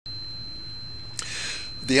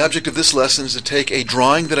The object of this lesson is to take a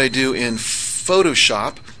drawing that I do in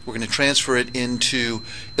Photoshop. We're going to transfer it into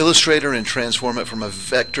Illustrator and transform it from a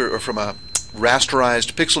vector or from a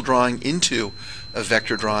rasterized pixel drawing into a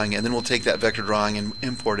vector drawing, and then we'll take that vector drawing and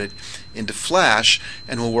import it into Flash,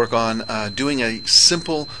 and we'll work on doing a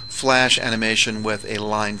simple Flash animation with a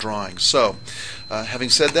line drawing. So having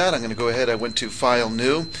said that, I'm going to go ahead. I went to File,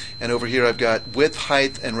 New, and over here I've got width,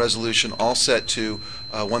 height, and resolution all set to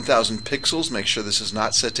 1000 pixels. Make sure this is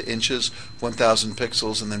not set to inches. 1000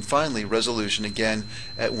 pixels, and then finally resolution again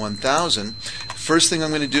at 1000. First thing I'm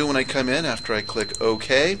going to do when I come in after I click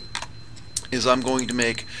OK is I'm going to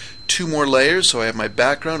make two more layers. So I have my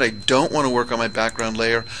background. I don't want to work on my background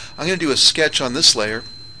layer. I'm going to do a sketch on this layer,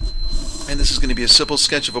 and this is going to be a simple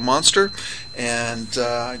sketch of a monster. And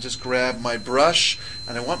I just grab my brush,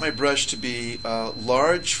 and I want my brush to be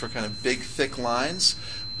large for kind of big thick lines,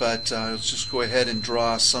 but let's just go ahead and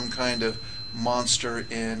draw some kind of monster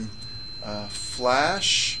in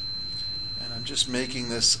Flash. And I'm just making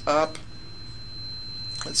this up.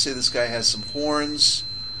 Let's say this guy has some horns,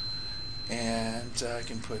 and I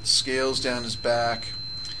can put scales down his back,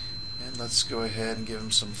 and let's go ahead and give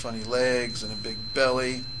him some funny legs and a big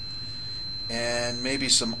belly and maybe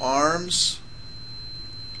some arms,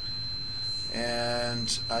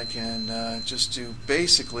 and I can just do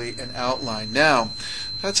basically an outline. Now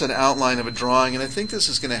that's an outline of a drawing, and I think this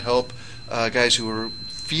is going to help guys who are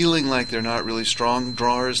feeling like they're not really strong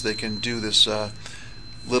drawers. They can do this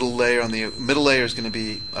little layer. On the middle layer is going to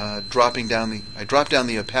be dropping down I drop down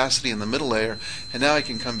the opacity in the middle layer, and now I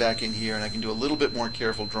can come back in here and I can do a little bit more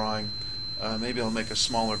careful drawing. Maybe I'll make a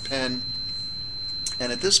smaller pen,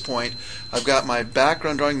 and at this point I've got my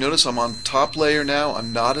background drawing. Notice I'm on top layer now,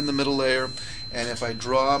 I'm not in the middle layer, and if I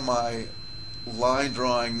draw my line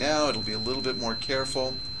drawing now, it'll be a little bit more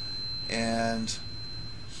careful, and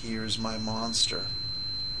here's my monster.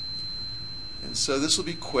 And so this will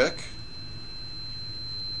be quick.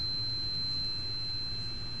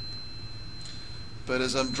 But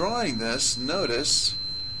as I'm drawing this, notice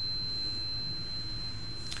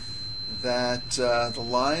that the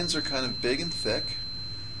lines are kind of big and thick,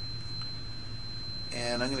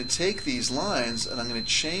 and I'm going to take these lines and I'm going to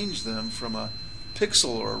change them from a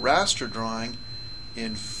pixel or a raster drawing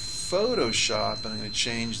in Photoshop, and I'm going to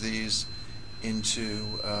change these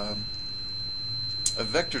into a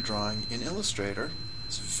vector drawing in Illustrator.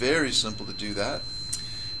 It's very simple to do that,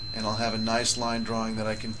 and I'll have a nice line drawing that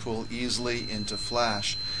I can pull easily into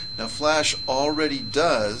Flash. Now Flash already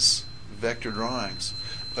does vector drawings,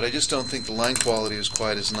 but I just don't think the line quality is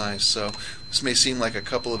quite as nice. So this may seem like a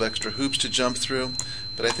couple of extra hoops to jump through,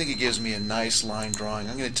 but I think it gives me a nice line drawing.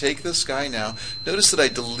 I'm going to take this guy now. Notice that I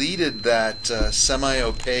deleted that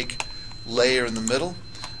semi-opaque layer in the middle.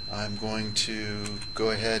 I'm going to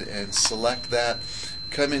go ahead and select that,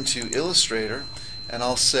 come into Illustrator, and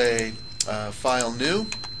I'll say File, New.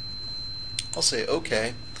 I'll say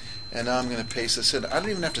OK, and now I'm going to paste this in. I don't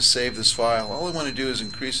even have to save this file. All I want to do is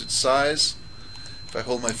increase its size. If I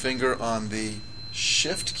hold my finger on the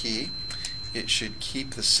Shift key, it should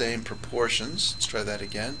keep the same proportions. Let's try that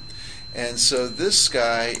again. And so this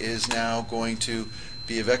guy is now going to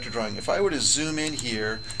be a vector drawing. If I were to zoom in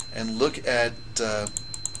here and look at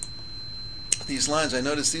these lines, I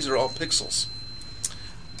notice these are all pixels.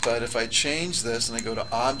 But if I change this and I go to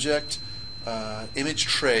Object, Image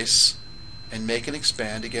Trace, and make and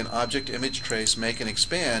expand, again Object, Image Trace, make and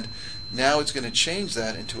expand, now it's going to change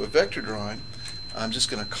that into a vector drawing. I'm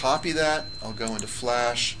just going to copy that. I'll go into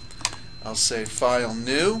Flash, I'll say File,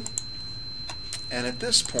 New, and at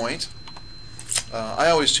this point I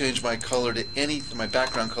always change my color to my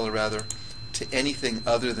background color rather, to anything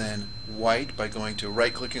other than white by going to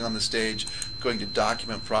right-clicking on the stage, going to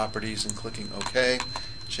Document Properties and clicking OK,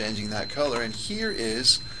 changing that color, and here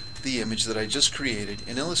is the image that I just created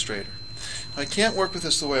in Illustrator. I can't work with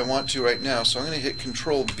this the way I want to right now, so I'm going to hit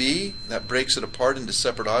Control B. That breaks it apart into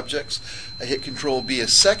separate objects. I hit Control B a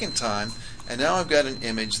second time, and now I've got an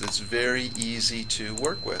image that's very easy to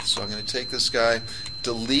work with. So I'm going to take this guy,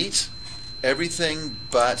 delete everything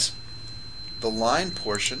but the line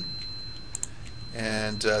portion,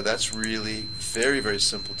 and that's really very, very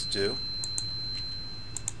simple to do.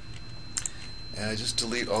 And I just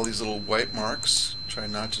delete all these little white marks. Try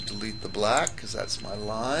not to delete the black because that's my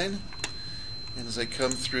line. And as I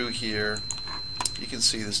come through here, you can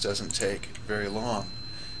see this doesn't take very long.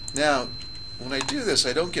 Now, when I do this,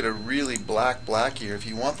 I don't get a really black here. If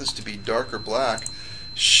you want this to be darker black,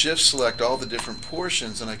 Shift select all the different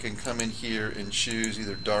portions, and I can come in here and choose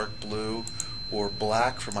either dark blue or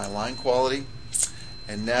black for my line quality.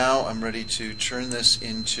 And now I'm ready to turn this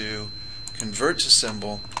into convert to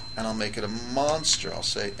symbol and I'll make it a monster. I'll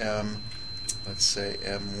say let's say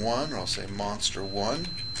M1, or I'll say monster 1,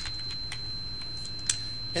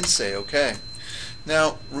 and say OK.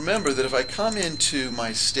 Now remember that if I come into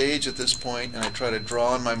my stage at this point and I try to draw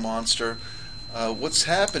on my monster, what's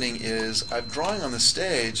happening is I'm drawing on the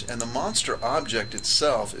stage and the monster object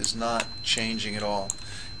itself is not changing at all.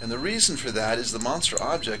 And the reason for that is the monster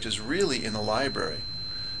object is really in the library.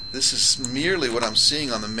 This is merely what I'm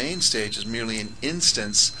seeing on the main stage is merely an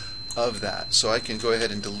instance of that. So I can go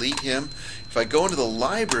ahead and delete him. If I go into the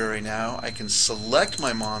library now, I can select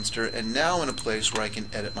my monster, and now I'm in a place where I can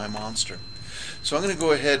edit my monster. So I'm going to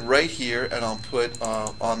go ahead right here and I'll put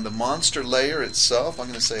on the monster layer itself, I'm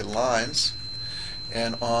going to say lines,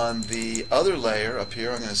 and on the other layer up here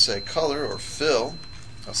I'm going to say color or fill.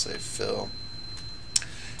 I'll say fill.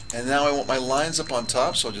 And now I want my lines up on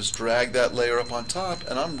top, so I'll just drag that layer up on top,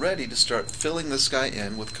 and I'm ready to start filling this guy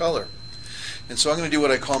in with color. And so I'm going to do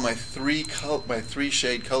what I call my three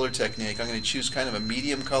shade color technique. I'm going to choose kind of a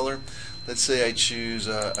medium color. Let's say I choose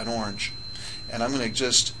an orange. And I'm going to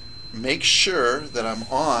just make sure that I'm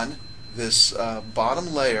on this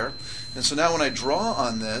bottom layer. And so now when I draw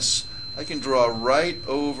on this, I can draw right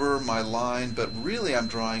over my line, but really I'm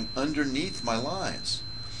drawing underneath my lines.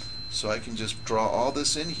 So I can just draw all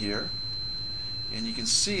this in here, and you can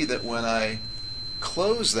see that when I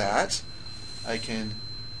close that, I can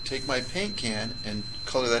take my paint can and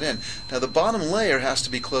color that in. Now the bottom layer has to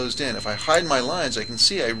be closed in. If I hide my lines, I can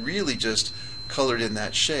see I really just colored in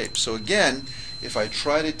that shape. So again, if I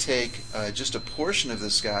try to take just a portion of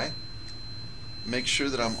this guy, make sure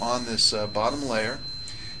that I'm on this bottom layer.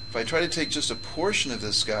 If I try to take just a portion of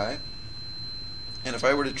this guy, and if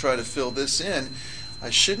I were to try to fill this in, I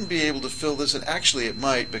shouldn't be able to fill this in. Actually it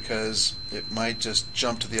might, because it might just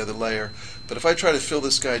jump to the other layer. But if I try to fill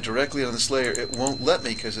this guy directly on this layer, it won't let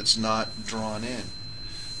me because it's not drawn in.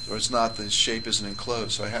 Or it's not, the shape isn't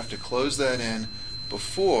enclosed. So I have to close that in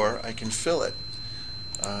before I can fill it.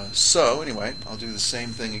 So anyway, I'll do the same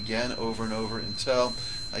thing again over and over until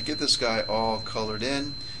I get this guy all colored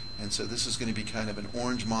in. And so this is going to be kind of an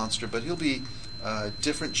orange monster, but he'll be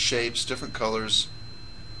different shapes, different colors.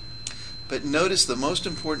 But notice the most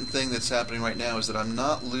important thing that's happening right now is that I'm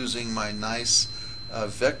not losing my nice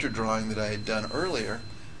vector drawing that I had done earlier.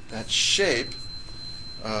 That shape,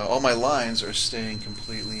 all my lines are staying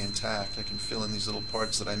completely intact. I can fill in these little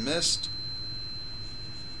parts that I missed.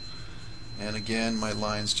 And again, my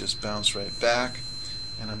lines just bounce right back,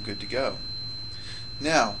 and I'm good to go.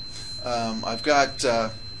 Now, I've got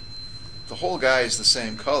the whole guy is the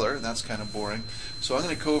same color, and that's kind of boring. So I'm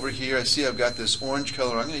going to go over here. I see I've got this orange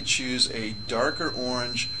color. I'm going to choose a darker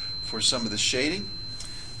orange for some of the shading,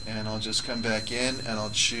 and I'll just come back in and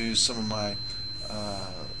I'll choose some of my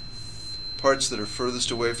parts that are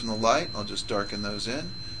furthest away from the light. I'll just darken those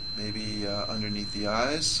in, maybe underneath the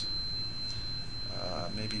eyes,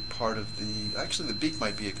 maybe part of the, actually the beak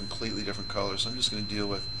might be a completely different color, so I'm just going to deal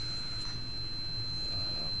with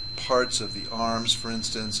parts of the arms, for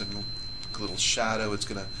instance, and a little shadow. It's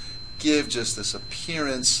going to give just this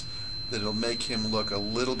appearance that it'll make him look a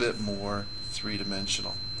little bit more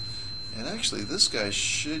three-dimensional. And actually this guy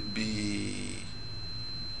should be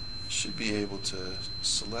able to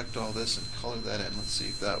select all this and color that in. Let's see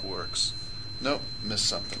if that works. Nope, missed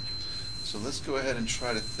something. So let's go ahead and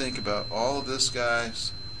try to think about all of this,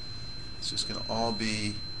 guys. It's just going to all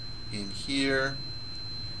be in here.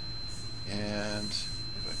 And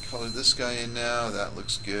if I color this guy in now, that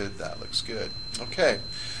looks good, that looks good. Okay.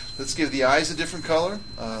 Let's give the eyes a different color.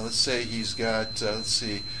 Let's say he's got, let's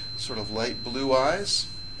see, sort of light blue eyes.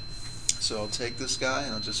 So I'll take this guy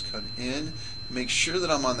and I'll just come in, make sure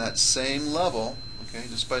that I'm on that same level. Okay,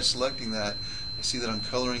 just by selecting that, I see that I'm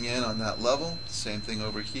coloring in on that level. Same thing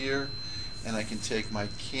over here, and I can take my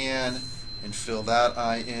can and fill that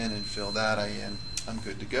eye in and fill that eye in. I'm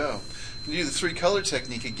good to go. I'm going to do the three color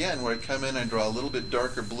technique again, where I come in and draw a little bit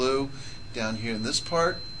darker blue down here in this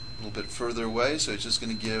part, a little bit further away, so it's just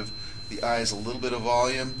going to give the eyes a little bit of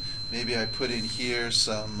volume. Maybe I put in here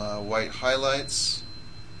some white highlights.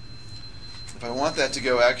 If I want that to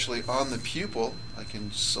go actually on the pupil, I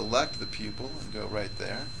can select the pupil and go right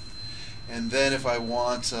there. And then if I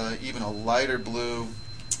want even a lighter blue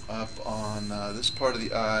up on this part of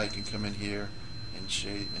the eye, I can come in here and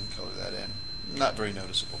shade and color that in. Not very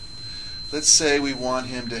noticeable. Let's say we want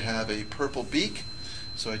him to have a purple beak,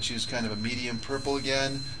 so I choose kind of a medium purple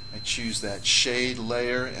again. I choose that shade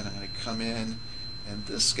layer, and I'm going to come in, and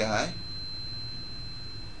this guy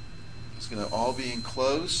is going to all be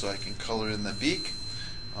enclosed, so I can color in the beak.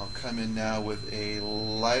 I'll come in now with a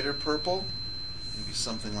lighter purple, maybe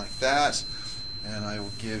something like that, and I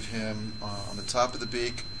will give him on the top of the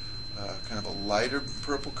beak kind of a lighter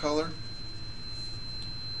purple color.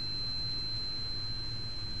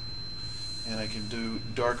 And I can do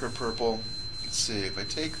darker purple. Let's see, if I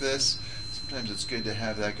take this, sometimes it's good to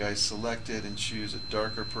have that guy selected and choose a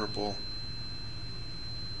darker purple.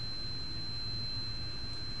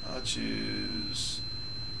 I'll choose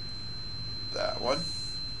that one.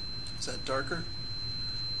 Is that darker?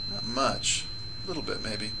 Not much. A little bit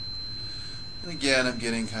maybe. And again, I'm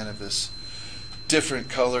getting kind of this different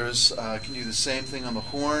colors. I can do the same thing on the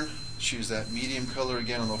horn. Choose that medium color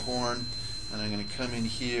again on the horn. And I'm going to come in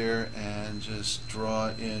here and just draw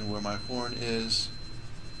in where my horn is.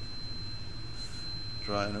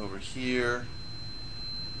 Draw in over here.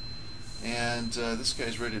 And this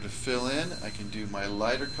guy's ready to fill in. I can do my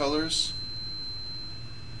lighter colors.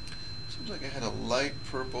 Seems like I had a light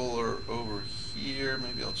purple or over here.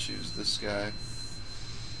 Maybe I'll choose this guy.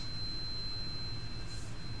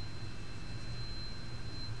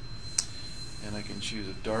 And I can choose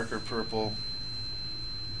a darker purple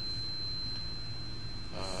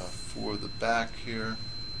for the back here.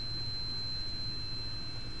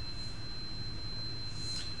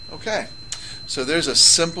 Okay, so there's a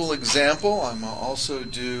simple example. I'm going to also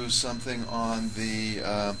do something on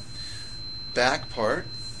the back part.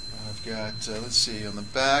 I've got, let's see, on the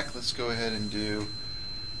back, let's go ahead and do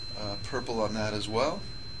purple on that as well.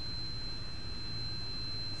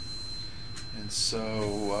 And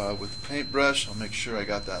so with the paintbrush, I'll make sure I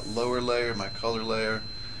got that lower layer, my color layer,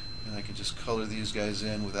 and I can just color these guys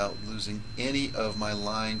in without losing any of my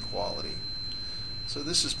line quality. So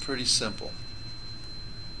this is pretty simple.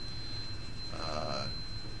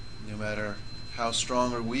 No matter how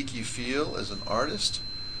strong or weak you feel as an artist,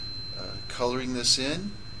 coloring this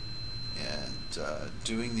in and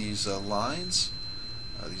doing these lines,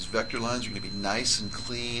 these vector lines are going to be nice and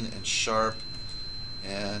clean and sharp,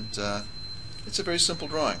 and it's a very simple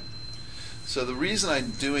drawing. So the reason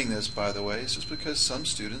I'm doing this, by the way, is just because some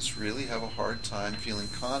students really have a hard time feeling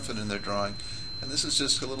confident in their drawing, and this is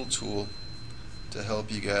just a little tool to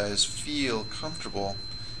help you guys feel comfortable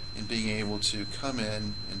in being able to come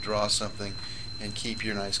in and draw something and keep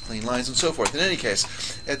your nice clean lines and so forth. In any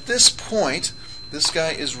case, at this point, this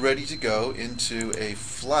guy is ready to go into a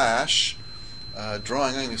Flash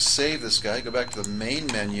drawing. I'm going to save this guy, go back to the main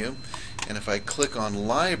menu, and if I click on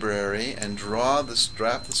Library and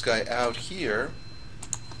draft this guy out here,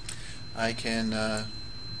 I can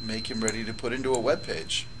make him ready to put into a web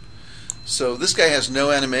page. So this guy has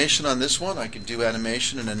no animation on this one. I can do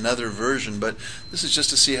animation in another version, but this is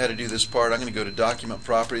just to see how to do this part. I'm going to go to Document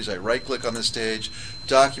Properties. I right-click on this stage,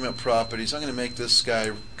 Document Properties. I'm going to make this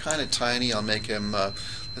guy kind of tiny. I'll make him,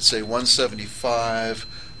 let's say, 175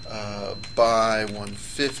 by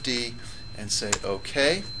 150, and say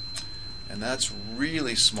OK. And that's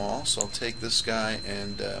really small, so I'll take this guy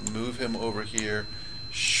and move him over here,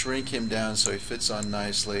 shrink him down so he fits on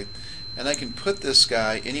nicely. And I can put this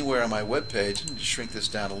guy anywhere on my web page. Just shrink this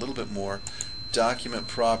down a little bit more. Document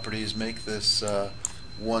Properties, make this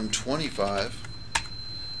 125.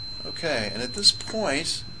 Okay, and at this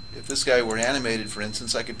point, if this guy were animated, for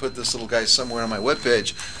instance, I could put this little guy somewhere on my web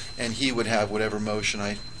page, and he would have whatever motion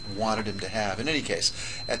I wanted him to have. In any case,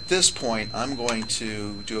 at this point, I'm going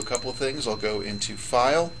to do a couple of things. I'll go into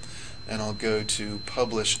File, and I'll go to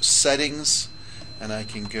Publish Settings, and I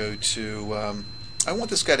can go to I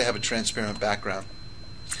want this guy to have a transparent background.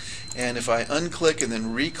 And if I unclick and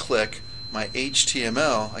then re-click my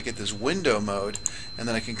HTML, I get this window mode, and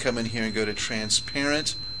then I can come in here and go to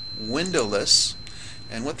Transparent Windowless.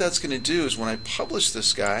 And what that's going to do is when I publish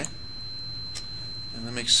this guy, and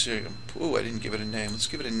let me make sure, ooh, I didn't give it a name. Let's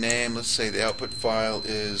give it a name. Let's say the output file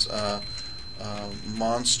is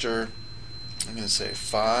Monster, I'm going to say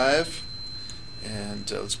 5,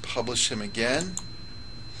 and let's publish him again.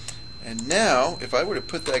 And now, if I were to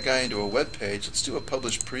put that guy into a web page, let's do a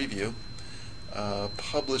publish preview.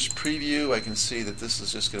 Publish preview, I can see that this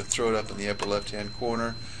is just going to throw it up in the upper left-hand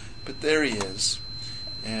corner. But there he is.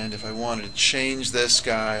 And if I wanted to change this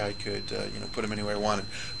guy, I could put him anywhere I wanted.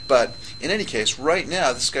 But in any case, right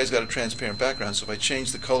now, this guy's got a transparent background. So if I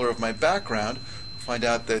change the color of my background, I'll find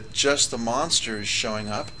out that just the monster is showing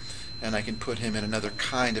up, and I can put him in another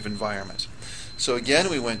kind of environment. So again,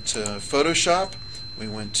 we went to Photoshop. We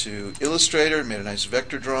went to Illustrator, made a nice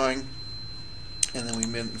vector drawing, and then we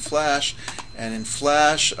went in Flash, and in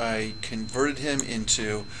Flash I converted him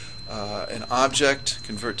into an object,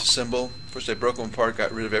 convert to symbol. First I broke him apart,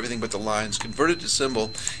 got rid of everything but the lines, converted to symbol,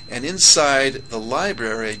 and inside the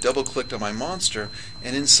library I double-clicked on my monster,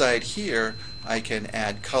 and inside here I can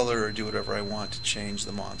add color or do whatever I want to change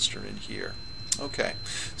the monster in here. Okay,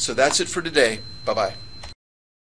 so that's it for today. Bye-bye.